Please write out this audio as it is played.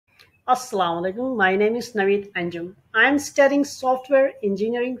Assalamu alaikum. My name is Navid Anjum. I am studying software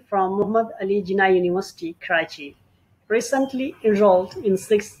engineering from Muhammad Ali Jinnah University, Karachi. Recently enrolled in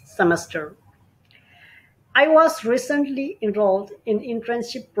 6th semester. I was recently enrolled in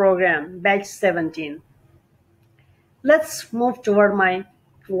internship program batch 17. Let's move toward my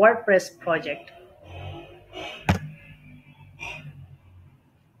WordPress project.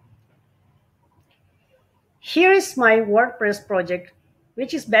 Here is my WordPress project,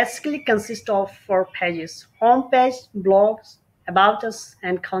 which is basically consists of 4 pages: homepage, blogs, about us,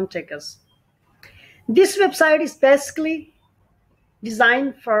 and contact us. This website is basically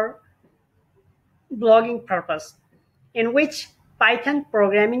designed for blogging purpose, in which Python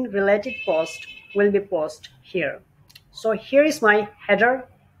programming related post will be posted here. So here is my header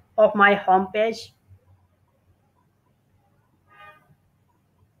of my homepage.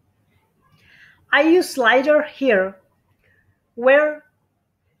 I use slider here where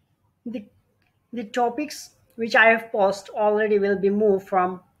the topics which I have posted already will be moved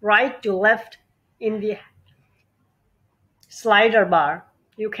from right to left in the slider bar.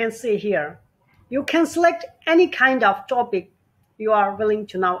 You can see here. You can select any kind of topic you are willing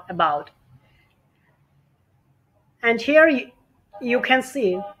to know about. And here you can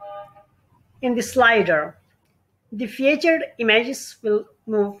see in the slider, the featured images will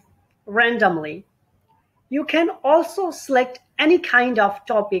move randomly. You can also select any kind of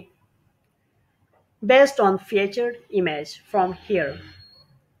topic based on featured image from here.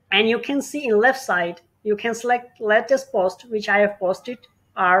 And you can see in left side, you can select latest post which I have posted,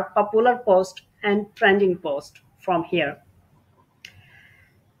 or popular post and trending post from here.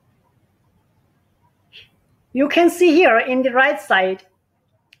 You can see here in the right side,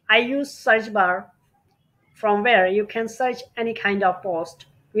 I use search bar from where you can search any kind of post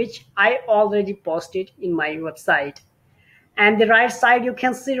which I already posted in my website. And the right side you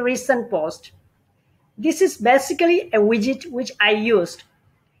can see recent post. This is basically a widget which I used.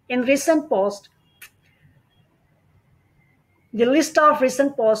 In recent post, the list of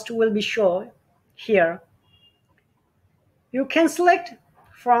recent posts will be shown here. You can select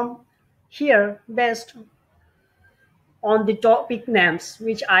from here based on the topic names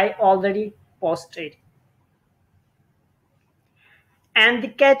which I already posted. And the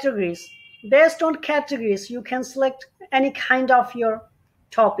categories. Based on categories, you can select any kind of your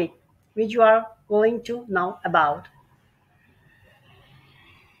topic which you are willing to know about.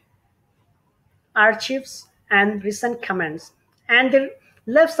 Archives and recent comments. And the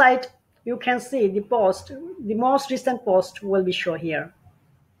left side, you can see the post, the most recent post will be shown here.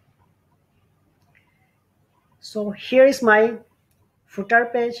 So here is my footer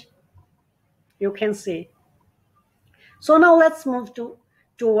page. You can see. So now let's move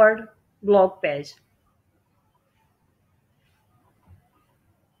toward blog page.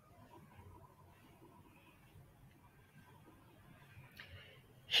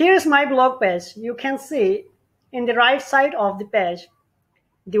 Here is my blog page. You can see in the right side of the page,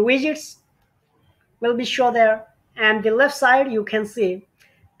 the widgets will be shown there, and the left side you can see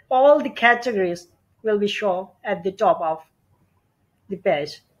all the categories will be shown at the top of the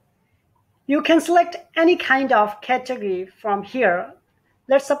page. You can select any kind of category from here.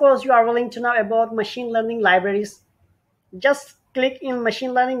 Let's suppose you are willing to know about machine learning libraries. Just click in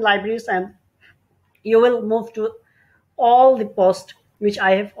machine learning libraries and you will move to all the posts which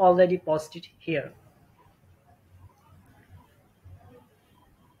I have already posted here.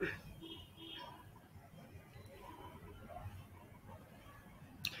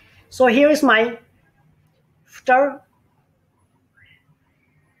 So here is my footer.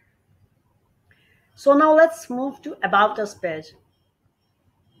 So now let's move to About Us page.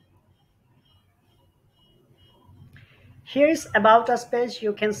 Here is About Us page.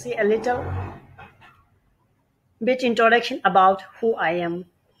 You can see a little bit introduction about who I am,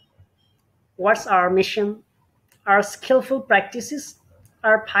 what's our mission, our skillful practices,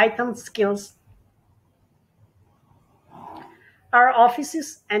 our Python skills, our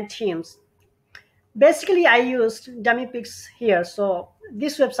offices and teams. Basically, I used dummy pics here. So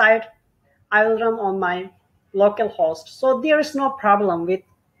this website I will run on my local host. So there is no problem with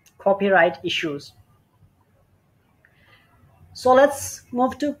copyright issues. So let's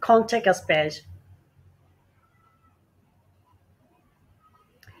move to Contact Us page.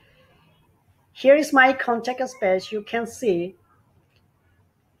 Here is my Contact Us page. You can see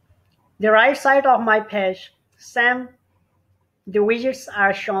the right side of my page, the widgets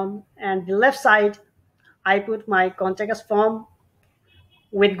are shown, and the left side, I put my Contact Us form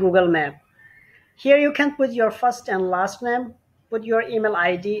with Google Map. Here you can put your first and last name, put your email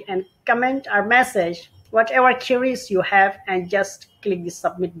ID, and comment or message whatever queries you have, and just click the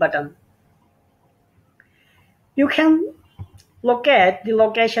submit button. You can locate the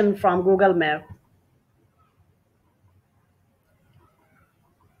location from Google Map.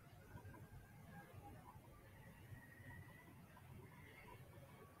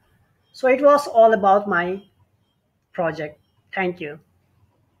 So it was all about my project. Thank you.